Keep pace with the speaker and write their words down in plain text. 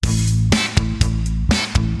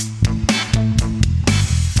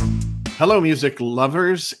Hello, music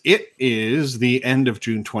lovers. It is the end of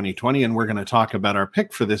June 2020, and we're going to talk about our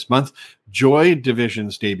pick for this month, Joy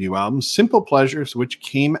Division's debut album, Simple Pleasures, which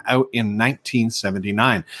came out in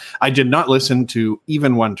 1979. I did not listen to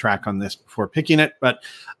even one track on this before picking it, but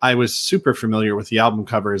I was super familiar with the album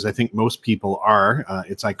cover, as I think most people are.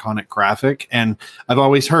 Its iconic graphic, and I've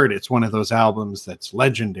always heard it's one of those albums that's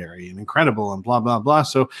legendary and incredible and blah, blah, blah.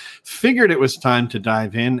 So figured it was time to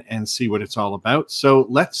dive in and see what it's all about. So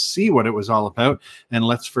let's see what it was all about. And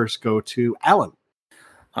let's first go to Alan.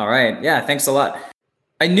 All right. Yeah, thanks a lot.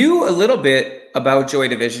 I knew a little bit about Joy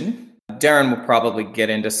Division. Darren will probably get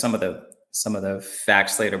into some of the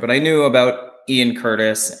facts later, but I knew about Ian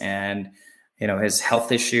Curtis and his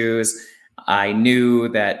health issues. I knew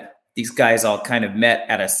that these guys all kind of met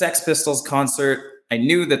at a Sex Pistols concert. I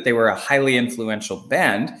knew that they were a highly influential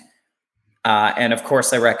band. And of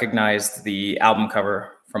course, I recognized the album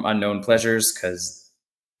cover from Unknown Pleasures because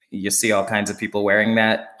you see all kinds of people wearing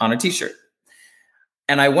that on a t-shirt.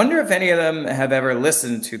 And I wonder if any of them have ever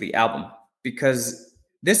listened to the album, because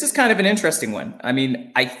this is kind of an interesting one. I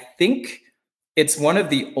mean, I think it's one of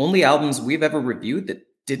the only albums we've ever reviewed that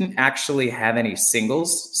didn't actually have any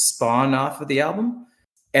singles spawn off of the album.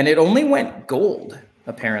 And it only went gold,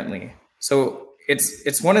 apparently. So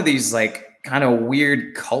it's one of these like kind of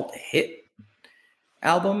weird cult hit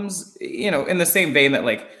albums, in the same vein that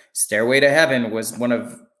like Stairway to Heaven was one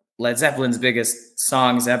of Led Zeppelin's biggest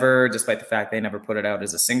songs ever, despite the fact they never put it out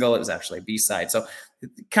as a single. It was actually a B-side. So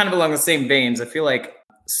kind of along the same veins, I feel like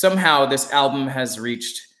somehow this album has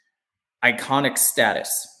reached iconic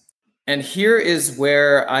status. And here is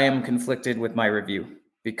where I am conflicted with my review,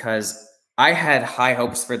 because I had high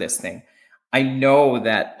hopes for this thing. I know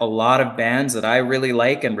that a lot of bands that I really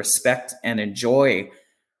like and respect and enjoy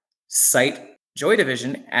cite Joy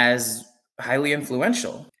Division as highly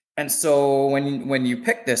influential. And so when you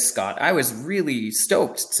picked this, Scott, I was really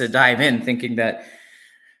stoked to dive in, thinking that,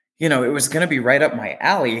 it was going to be right up my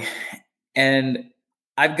alley. And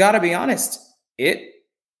I've got to be honest, it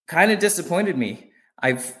kind of disappointed me.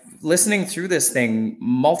 I've listening through this thing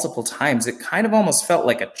multiple times. It kind of almost felt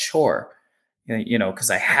like a chore,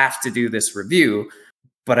 because I have to do this review,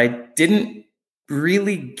 but I didn't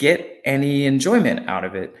really get any enjoyment out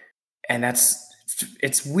of it. And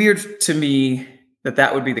it's weird to me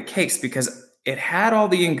that would be the case, because it had all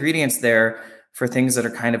the ingredients there for things that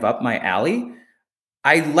are kind of up my alley.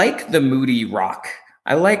 I like the moody rock.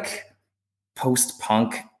 I like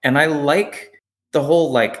post-punk, and I like the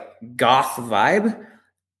whole like goth vibe.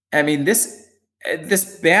 I mean,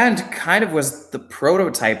 this band kind of was the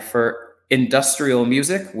prototype for industrial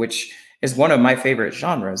music, which is one of my favorite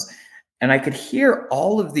genres. And I could hear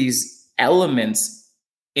all of these elements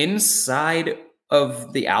inside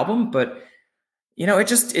of the album, but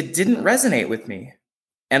it didn't resonate with me.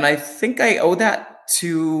 And I think I owe that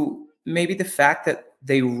to maybe the fact that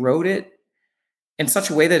they wrote it in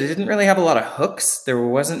such a way that it didn't really have a lot of hooks. There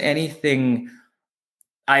wasn't anything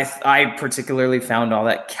I particularly found all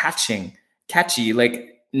that catchy.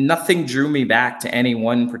 Like nothing drew me back to any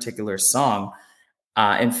one particular song.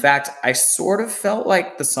 In fact, I sort of felt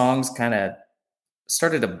like the songs kind of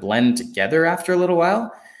started to blend together after a little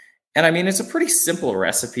while. And I mean, it's a pretty simple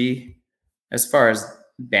recipe as far as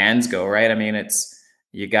bands go, right? I mean,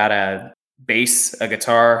 you got a bass, a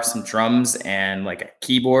guitar, some drums, and like a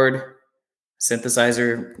keyboard,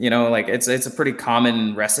 synthesizer, like it's a pretty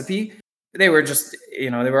common recipe. They were just, they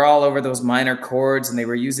were all over those minor chords, and they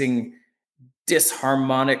were using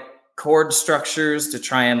disharmonic chord structures to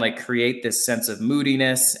try and like create this sense of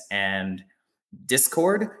moodiness and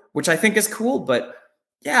discord, which I think is cool. But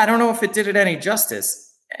yeah, I don't know if it did it any justice.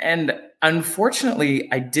 And unfortunately,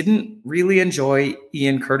 I didn't really enjoy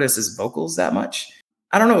Ian Curtis's vocals that much.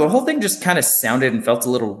 I don't know. The whole thing just kind of sounded and felt a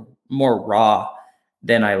little more raw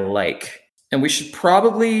than I like. And we should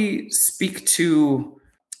probably speak to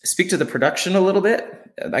the production a little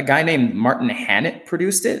bit. A guy named Martin Hannett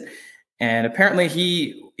produced it. And apparently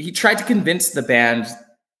he tried to convince the band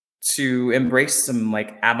to embrace some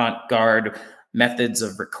like avant-garde methods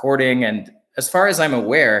of recording. And as far as I'm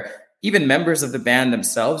aware, even members of the band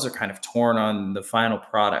themselves are kind of torn on the final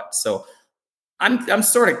product. So I'm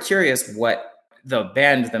sort of curious what the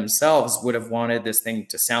band themselves would have wanted this thing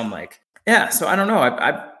to sound like. Yeah, so I don't know.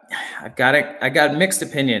 I got mixed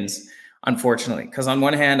opinions, unfortunately, because on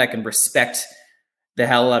one hand, I can respect the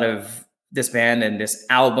hell out of this band and this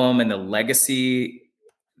album and the legacy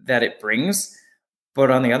that it brings. But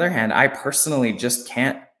on the other hand, I personally just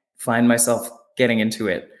can't find myself getting into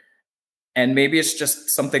it. And maybe it's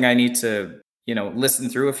just something I need to, listen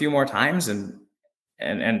through a few more times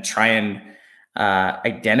and try and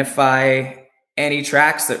identify any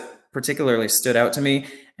tracks that particularly stood out to me.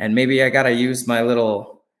 And maybe I got to use my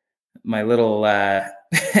little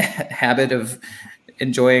habit of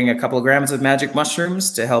enjoying a couple of grams of magic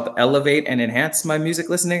mushrooms to help elevate and enhance my music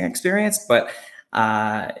listening experience. But,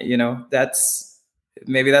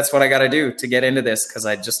 maybe that's what I got to do to get into this, because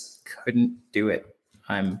I just couldn't do it.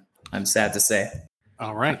 I'm sad to say.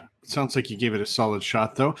 All right. Sounds like you gave it a solid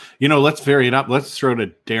shot, though. Let's vary it up. Let's throw to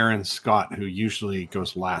Darren Scott, who usually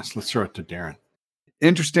goes last. Let's throw it to Darren.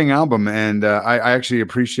 Interesting album. And I actually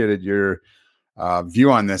appreciated your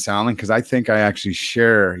view on this, Alan, because I think I actually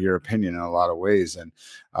share your opinion in a lot of ways. And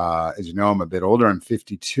as you know, I'm a bit older. I'm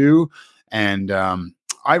 52. And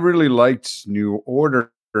I really liked New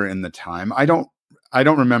Order in the time. I don't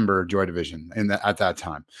remember Joy Division at that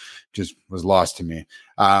time. Just was lost to me.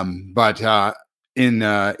 But in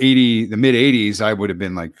the mid 80s, I would have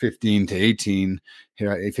been like 15 to 18,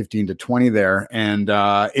 15 to 20 there. And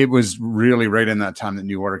it was really right in that time that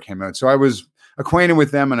New Order came out. So I was acquainted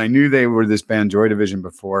with them, and I knew they were this band Joy Division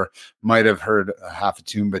before, might have heard half a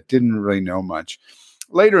tune, but didn't really know much.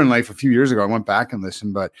 Later in life, a few years ago, I went back and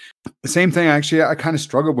listened, but the same thing, actually, I kind of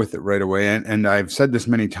struggled with it right away. And I've said this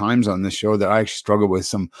many times on this show that I actually struggle with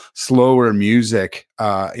some slower music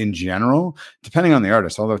in general, depending on the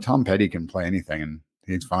artist, although Tom Petty can play anything and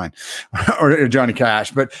he's fine, or Johnny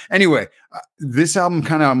Cash. But anyway, this album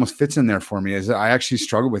kind of almost fits in there for me, as I actually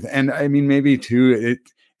struggle with it. And I mean, maybe too,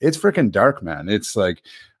 it's freaking dark, man. It's like,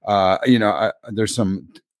 there's some,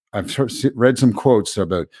 I've read some quotes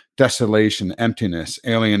about desolation, emptiness,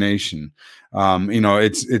 alienation.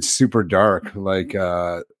 It's super dark, like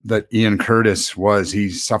that Ian Curtis was. He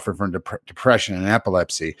suffered from depression and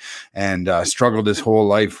epilepsy, and struggled his whole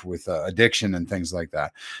life with addiction and things like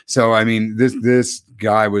that. So, I mean, this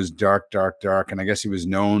guy was dark, and I guess he was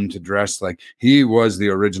known to dress like he was the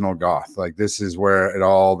original goth. Like, this is where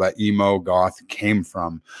that emo goth came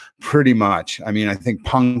from, pretty much. I mean, I think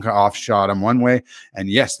punk offshot him one way, and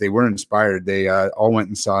yes, they were inspired. They all went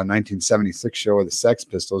and saw a 1976 show of the Sex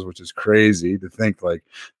Pistols, which is crazy to think. Like,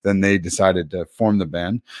 then they decided to form the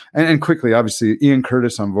band, and quickly, obviously, Ian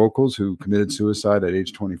Curtis on vocals, who committed suicide at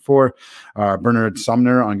age 24, Bernard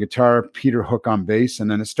Sumner on guitar, Peter Hook on bass, and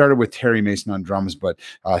then it started with Terry Mason on drums, but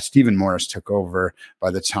Stephen Morris took over by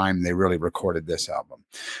the time they really recorded this album.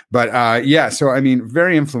 But so I mean,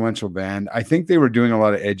 very influential band. I think they were doing a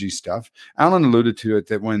lot of edgy stuff. Alan alluded to it,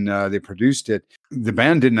 that when they produced it, the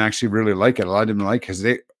band didn't actually really like it. A lot didn't like, because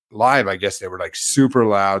live, I guess they were like super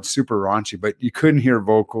loud, super raunchy, but you couldn't hear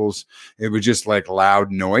vocals. It was just like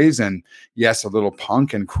loud noise, and yes, a little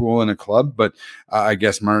punk and cool in a club. But I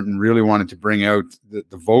guess Martin really wanted to bring out the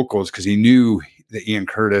vocals, because he knew that Ian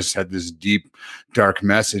Curtis had this deep, dark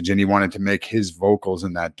message, and he wanted to make his vocals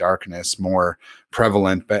in that darkness more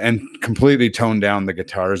prevalent, and completely toned down the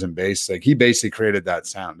guitars and bass. Like, he basically created that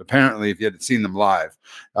sound. Apparently, if you had seen them live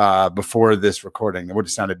before this recording, it would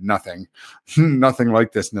have sounded nothing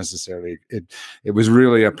like this necessarily. It was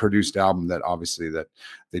really a produced album that obviously that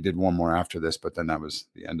they did one more after this, but then that was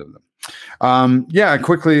the end of them.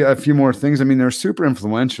 Quickly, a few more things. I mean, they're super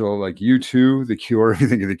influential, like U2, The Cure. If you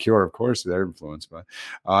think of The Cure, of course, they're influenced by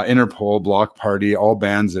Interpol, Block Party, all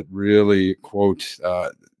bands that really quote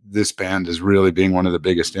this band as really being one of the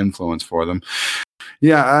biggest influence for them.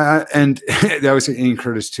 Yeah, and that was Ian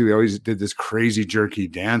Curtis too. He always did this crazy jerky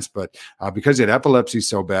dance, but because he had epilepsy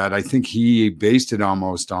so bad, I think he based it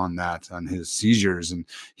almost on his seizures, and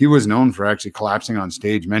he was known for actually collapsing on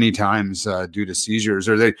stage many times due to seizures.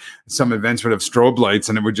 Or some events would have strobe lights,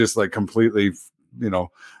 and it would just like completely,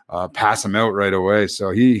 pass him out right away. So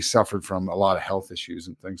he suffered from a lot of health issues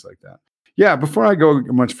and things like that. Yeah, before I go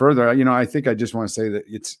much further, I think I just want to say that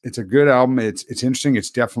it's a good album. It's interesting. It's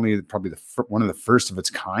definitely probably one of the first of its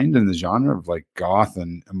kind in the genre of like goth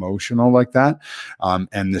and emotional like that,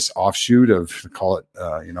 and this offshoot of, call it,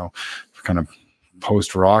 kind of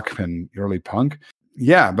post rock and early punk.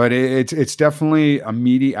 Yeah, but it's definitely a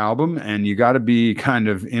meaty album, and you got to be kind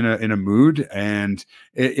of in a mood. And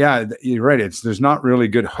you're right. There's not really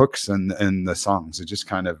good hooks in the songs. It just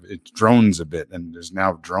it drones a bit, and there's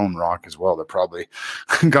now drone rock as well that probably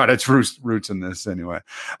got its roots in this anyway.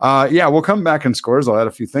 We'll come back in scores. I'll add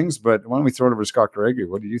a few things, but why don't we throw it over to Scott Gregory?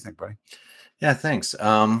 What do you think, buddy? Yeah, thanks.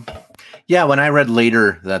 When I read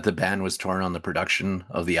later that the band was torn on the production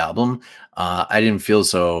of the album, I didn't feel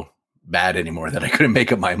so bad anymore that I couldn't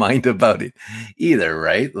make up my mind about it either,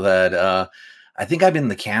 right? That I think I'm in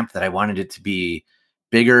the camp that I wanted it to be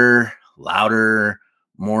bigger, louder,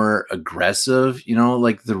 more aggressive.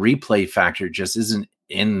 Like the replay factor just isn't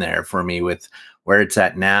in there for me with where it's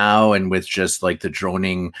at now, and with just like the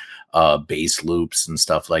droning bass loops and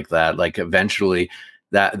stuff like that. Like eventually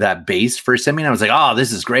that bass first hit me, and I was like, oh,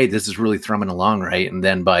 this is great. This is really thrumming along, right? And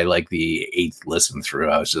then by like the 8th listen through,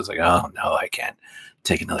 I was just like, oh no, I can't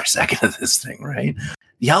take another second of this thing, right?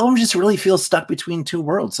 The album just really feels stuck between two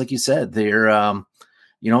worlds. Like you said, they're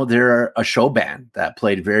a show band that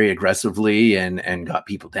played very aggressively and got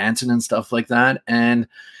people dancing and stuff like that. And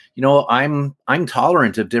I'm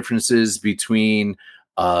tolerant of differences between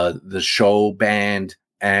the show band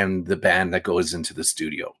and the band that goes into the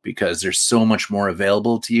studio, because there's so much more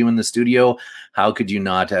available to you in the studio. How could you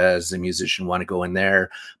not, as a musician, want to go in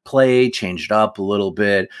there, play, change it up a little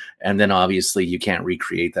bit? And then obviously you can't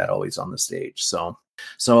recreate that always on the stage. So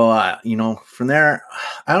from there,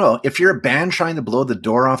 I don't know, if you're a band trying to blow the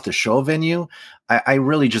door off the show venue, I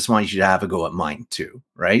really just want you to have a go at mine too.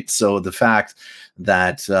 Right. So the fact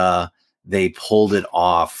that they pulled it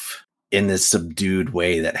off in this subdued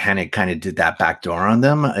way, that Hennig kind of did that back door on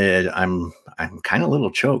them, I'm kind of a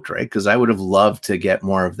little choked, right? Because I would have loved to get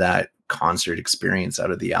more of that concert experience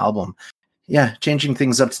out of the album. Yeah, changing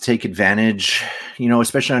things up to take advantage,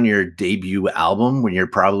 especially on your debut album when you're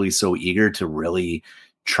probably so eager to really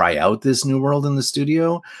try out this new world in the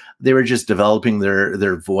studio. They were just developing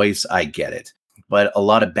their voice. I get it. But a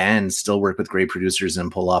lot of bands still work with great producers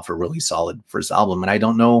and pull off a really solid first album. And I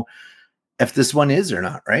don't know if this one is or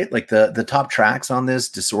not, right? Like the top tracks on this,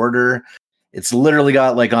 Disorder, it's literally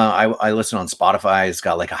got like, I listen on Spotify, it's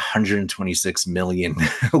got like 126 million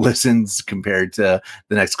listens compared to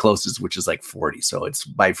the next closest, which is like 40. So it's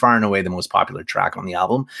by far and away the most popular track on the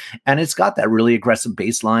album. And it's got that really aggressive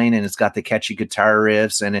bass line, and it's got the catchy guitar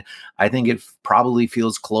riffs. And I think it probably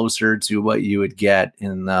feels closer to what you would get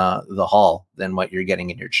in the hall than what you're getting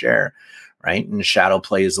in your chair. Right. And Shadow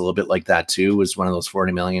plays a little bit like that too, was one of those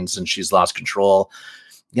 40 millions, and She's Lost Control.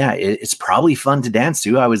 Yeah, it's probably fun to dance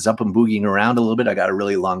to. I was up and boogieing around a little bit. I got a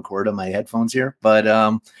really long cord on my headphones here, but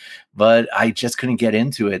I just couldn't get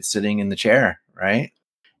into it sitting in the chair, right?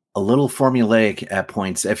 A little formulaic at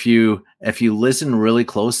points. If you listen really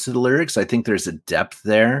close to the lyrics, I think there's a depth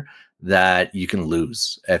there that you can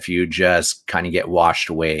lose if you just kind of get washed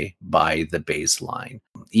away by the bass line.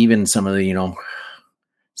 Even some of the,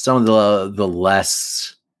 some of the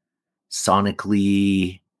less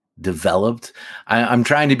sonically developed. I'm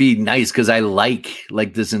trying to be nice because I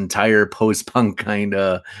like this entire post-punk kind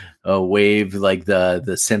of wave, like the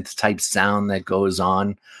synth type sound that goes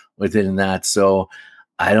on within that. So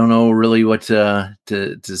I don't know really what to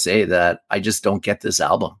say. That I just don't get this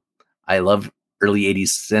album. I love early 80s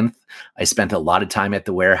synth. I spent a lot of time at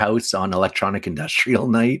the warehouse on Electronic Industrial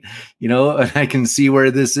Night, and I can see where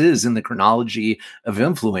this is in the chronology of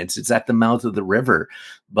influence. It's at the mouth of the river,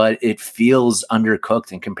 but it feels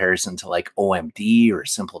undercooked in comparison to like OMD or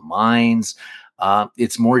Simple Minds.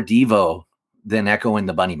 It's more Devo than Echo and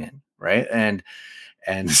the Bunnymen, right? And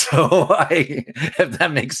so if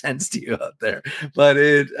that makes sense to you out there, but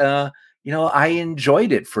I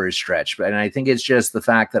enjoyed it for a stretch, and I think it's just the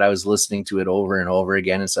fact that I was listening to it over and over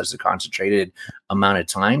again in such a concentrated amount of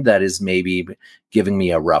time that is maybe giving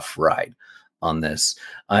me a rough ride on this.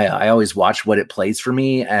 I always watch what it plays for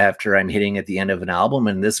me after I'm hitting at the end of an album,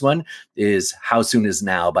 and this one is How Soon Is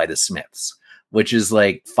Now by the Smiths, which is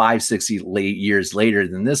like 5-6 years later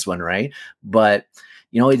than this one, right? But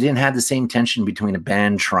it didn't have the same tension between a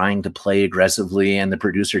band trying to play aggressively and the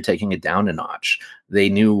producer taking it down a notch. They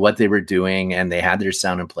knew what they were doing and they had their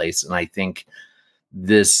sound in place. And I think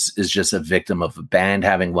this is just a victim of a band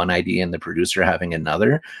having one idea and the producer having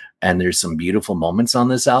another. And there's some beautiful moments on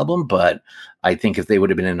this album, but I think if they would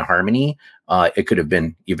have been in harmony, it could have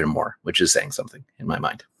been even more, which is saying something in my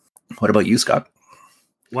mind. What about you, Scott?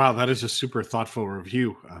 Wow, that is a super thoughtful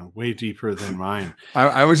review, way deeper than mine.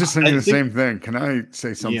 I was just thinking the same thing. Can I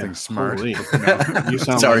say something smart? Holy. You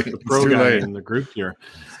sound like the pro guy in the group here.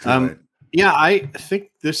 Yeah, I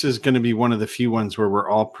think this is going to be one of the few ones where we're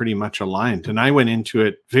all pretty much aligned. And I went into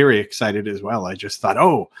it very excited as well. I just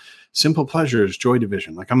thought, Simple Pleasures, Joy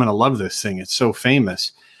Division. Like, I'm going to love this thing. It's so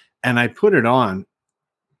famous. And I put it on,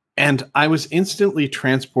 and I was instantly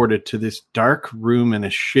transported to this dark room in a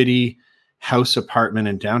shitty house apartment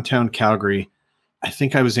in downtown Calgary. I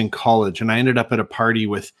think I was in college, and I ended up at a party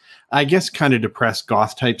with, I guess, kind of depressed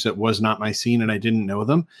goth types that was not my scene, and I didn't know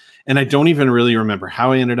them. And I don't even really remember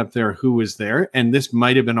how I ended up there, who was there. And this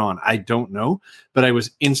might have been on, I don't know, but I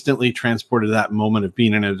was instantly transported to that moment of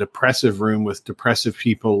being in a depressive room with depressive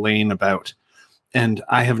people laying about. And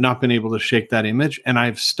I have not been able to shake that image. And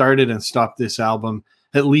I've started and stopped this album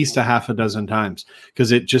at least a half a dozen times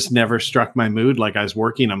because it just never struck my mood. Like, I was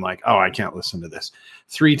working, I'm like, I can't listen to this.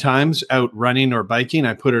 3 times out running or biking,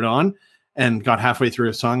 I put it on and got halfway through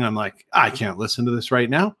a song, and I'm like, I can't listen to this right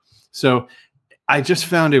now. So I just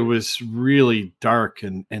found it was really dark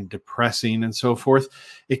and depressing and so forth.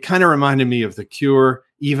 It kind of reminded me of The Cure,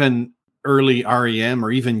 even early REM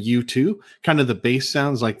or even U2, kind of the bass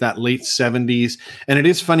sounds like that late 70s. And it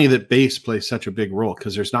is funny that bass plays such a big role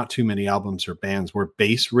because there's not too many albums or bands where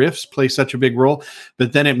bass riffs play such a big role.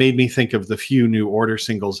 But then it made me think of the few New Order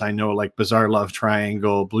singles I know, like Bizarre Love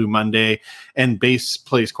Triangle, Blue Monday, and bass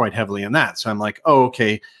plays quite heavily in that. So I'm like, oh,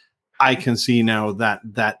 okay, I can see now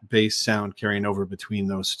that bass sound carrying over between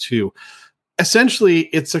those two. Essentially,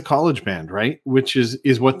 it's a college band, right? Which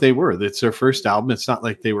is what they were. It's their first album. It's not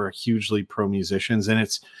like they were hugely pro musicians, and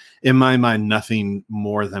it's, in my mind, nothing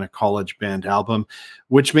more than a college band album,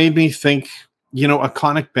 which made me think,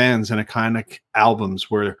 iconic bands and iconic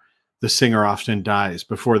albums where the singer often dies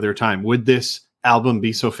before their time. Would this album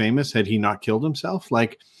be so famous had he not killed himself?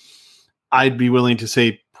 Like, I'd be willing to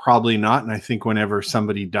say probably not. And I think whenever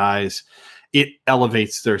somebody dies, it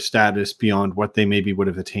elevates their status beyond what they maybe would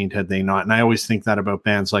have attained had they not. And I always think that about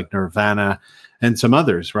bands like Nirvana and some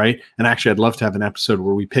others, right? And actually, I'd love to have an episode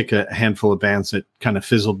where we pick a handful of bands that kind of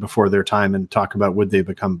fizzled before their time and talk about would they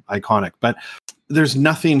become iconic. But there's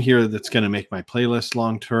nothing here that's going to make my playlist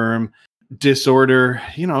long-term. Disorder,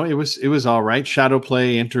 it was all right.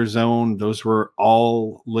 Shadowplay, Interzone, those were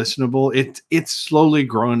all listenable. It's slowly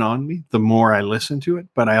growing on me the more I listen to it,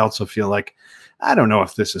 but I also feel like I don't know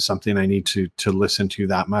if this is something I need to listen to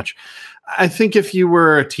that much. I think if you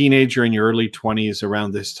were a teenager in your early 20s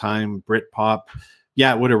around this time, Britpop,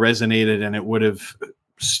 yeah, it would have resonated and it would have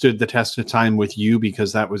stood the test of time with you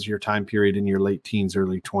because that was your time period in your late teens,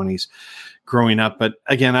 early 20s growing up. But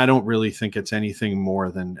again, I don't really think it's anything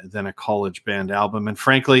more than a college band album. And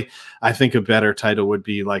frankly, I think a better title would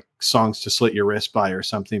be like Songs to Slit Your Wrist By or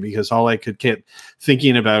something, because all I could get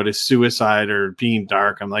thinking about is suicide or being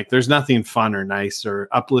dark. I'm like, there's nothing fun or nice or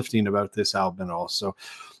uplifting about this album at all. So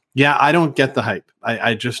yeah, I don't get the hype.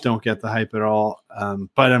 I just don't get the hype at all.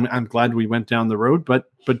 But I'm glad we went down the road, but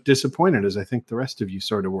disappointed, as I think the rest of you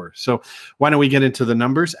sort of were. So why don't we get into the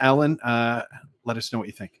numbers? Alan, let us know what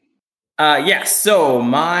you think. Yes. So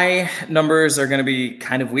my numbers are going to be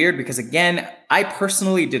kind of weird because, again, I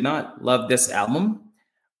personally did not love this album,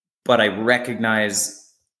 but I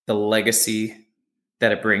recognize the legacy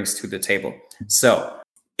that it brings to the table. So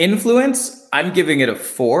influence, I'm giving it a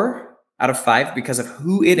 4 out of 5 because of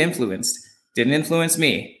who it influenced. Didn't influence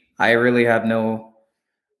me. I really have no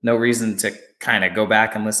reason to kind of go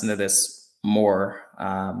back and listen to this more,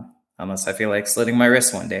 unless I feel like slitting my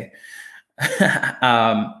wrist one day.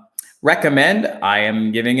 Recommend, I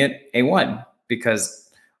am giving it a 1 because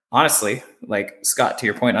honestly, like Scott, to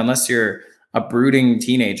your point, unless you're a brooding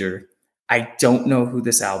teenager, I don't know who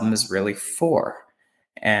this album is really for.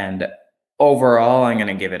 And overall, I'm going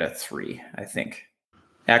to give it a 3, I think.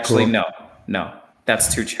 Actually, cool. No,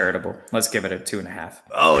 that's too charitable. Let's give it a 2.5.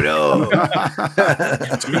 Oh, no.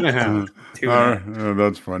 2.5. 2.5.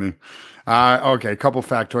 That's funny. Okay, a couple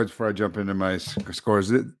factoids before I jump into my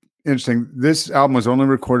scores. Interesting. This album was only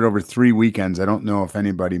recorded over 3 weekends. I don't know if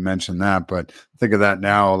anybody mentioned that, but think of that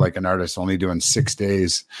now, like an artist only doing 6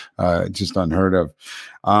 days, just unheard of.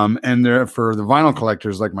 And there for the vinyl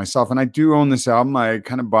collectors like myself, and I do own this album. I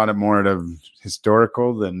kind of bought it more out of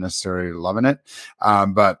historical than necessarily loving it.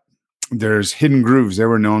 But there's Hidden Grooves. They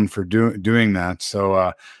were known for doing that.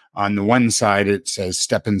 So on the one side, it says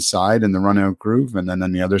Step Inside in the Run Out Groove. And then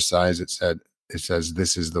on the other side, it says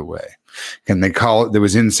This Is the Way. Can they call it? There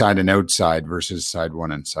was inside and outside versus side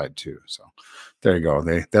 1 and side 2. So there you go.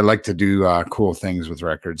 They like to do cool things with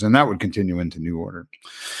records, and that would continue into New Order.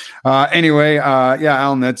 Anyway, yeah,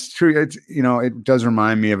 Alan, that's true. It's, it does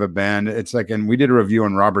remind me of a band. It's like, and we did a review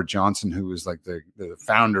on Robert Johnson, who was like the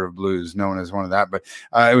founder of blues, known as one of that. But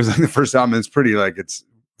it was like the first album. It's pretty like it's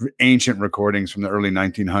ancient recordings from the early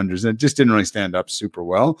 1900s, and it just didn't really stand up super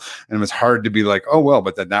well, and it was hard to be like, oh well,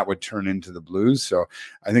 but then that would turn into the blues. So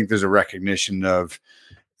I think there's a recognition of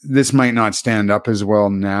this might not stand up as well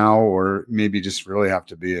now, or maybe just really have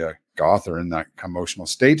to be a goth or in that emotional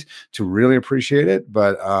state to really appreciate it.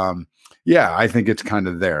 But yeah, I think it's kind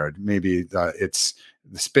of there. Maybe it's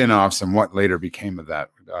the spin-offs and what later became of that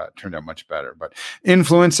turned out much better. But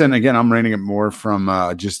influence, and again, I'm rating it more from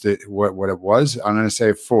just what it was. I'm going to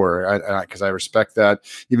say 4 because I respect that,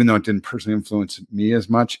 even though it didn't personally influence me as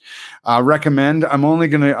much. Recommend, I'm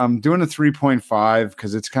doing a 3.5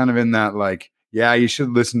 because it's kind of in that like, yeah, you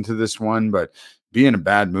should listen to this one, but be in a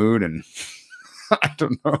bad mood and I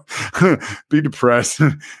don't know, be depressed,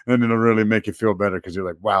 and it'll really make you feel better because you're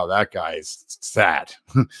like, wow, that guy is sad.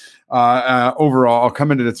 Overall, I'll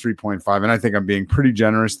come into the 3.5, and I think I'm being pretty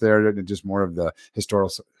generous there, just more of the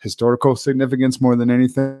historical significance more than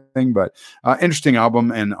anything. But interesting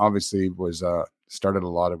album, and obviously was started a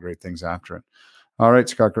lot of great things after it. All right,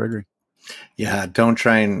 Scott Gregory. Yeah, don't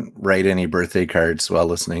try and write any birthday cards while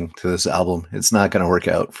listening to this album. It's not going to work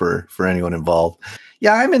out for anyone involved.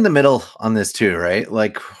 Yeah, I'm in the middle on this too, right?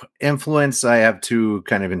 Like influence, I have two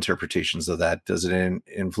kind of interpretations of that. Does it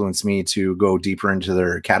influence me to go deeper into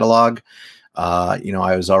their catalog? I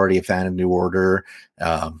was already a fan of New Order.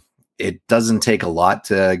 It doesn't take a lot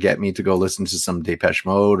to get me to go listen to some Depeche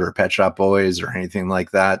Mode or Pet Shop Boys or anything like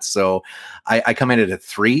that. So I come in at a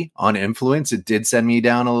 3 on influence. It did send me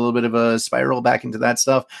down a little bit of a spiral back into that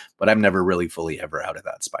stuff, but I'm never really fully ever out of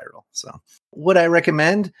that spiral. So would I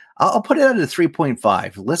recommend? I'll put it at a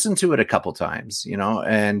 3.5. Listen to it a couple times,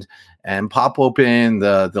 and pop open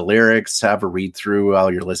the lyrics, have a read through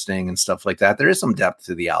while you're listening and stuff like that. There is some depth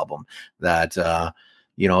to the album that,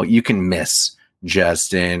 you can miss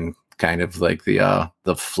just in kind of like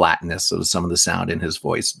the flatness of some of the sound in his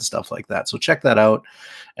voice and stuff like that. So check that out.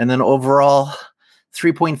 And then overall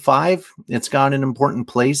 3.5, it's got an important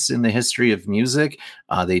place in the history of music.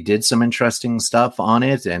 They did some interesting stuff on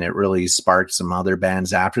it, and it really sparked some other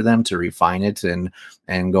bands after them to refine it and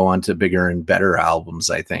go on to bigger and better albums.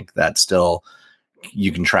 I think that still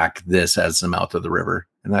you can track this as the mouth of the river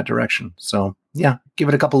in that direction. So yeah, give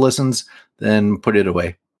it a couple listens, then put it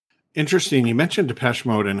away. Interesting. You mentioned Depeche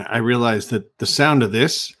Mode, and I realized that the sound of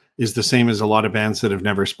this is the same as a lot of bands that have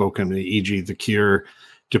never spoken, e.g. The Cure,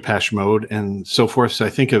 Depeche Mode, and so forth. So I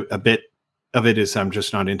think a bit of it is I'm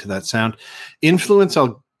just not into that sound. Influence,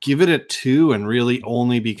 I'll give it a 2, and really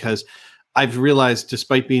only because I've realized,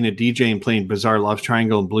 despite being a DJ and playing Bizarre Love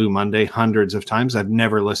Triangle and Blue Monday hundreds of times, I've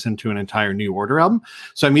never listened to an entire New Order album.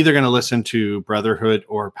 So I'm either going to listen to Brotherhood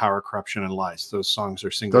or Power, Corruption, and Lies. Those songs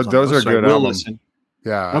are singles. Those are good albums. Listen.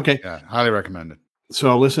 Yeah. Okay. Yeah. Highly recommend it. So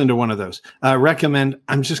I'll listen to one of those. Recommend.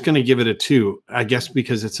 I'm just going to give it a 2, I guess,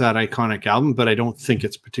 because it's that iconic album, but I don't think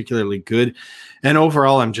it's particularly good. And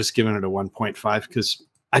overall, I'm just giving it a 1.5 because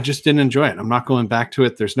I just didn't enjoy it. I'm not going back to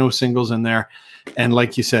it. There's no singles in there. And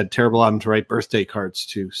like you said, terrible album to write birthday cards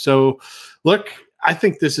to. So look, I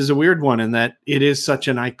think this is a weird one in that it is such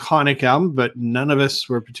an iconic album, but none of us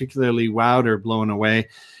were particularly wowed or blown away.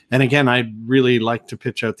 And again, I really like to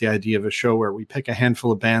pitch out the idea of a show where we pick a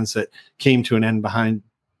handful of bands that came to an end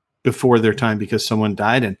before their time because someone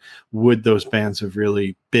died. And would those bands have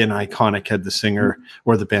really been iconic had the singer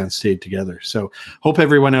or the band stayed together? So hope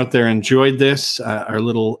everyone out there enjoyed this, our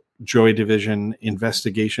little Joy Division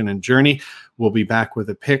investigation and journey. We'll be back with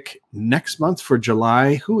a pick next month for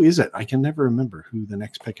July. Who is it? I can never remember who the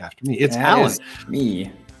next pick after me. It's Alan.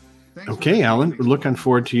 Me. Okay, Alan, we're looking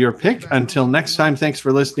forward to your pick. Until next time, thanks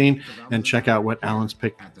for listening, and check out what Alan's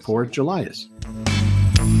pick for July is.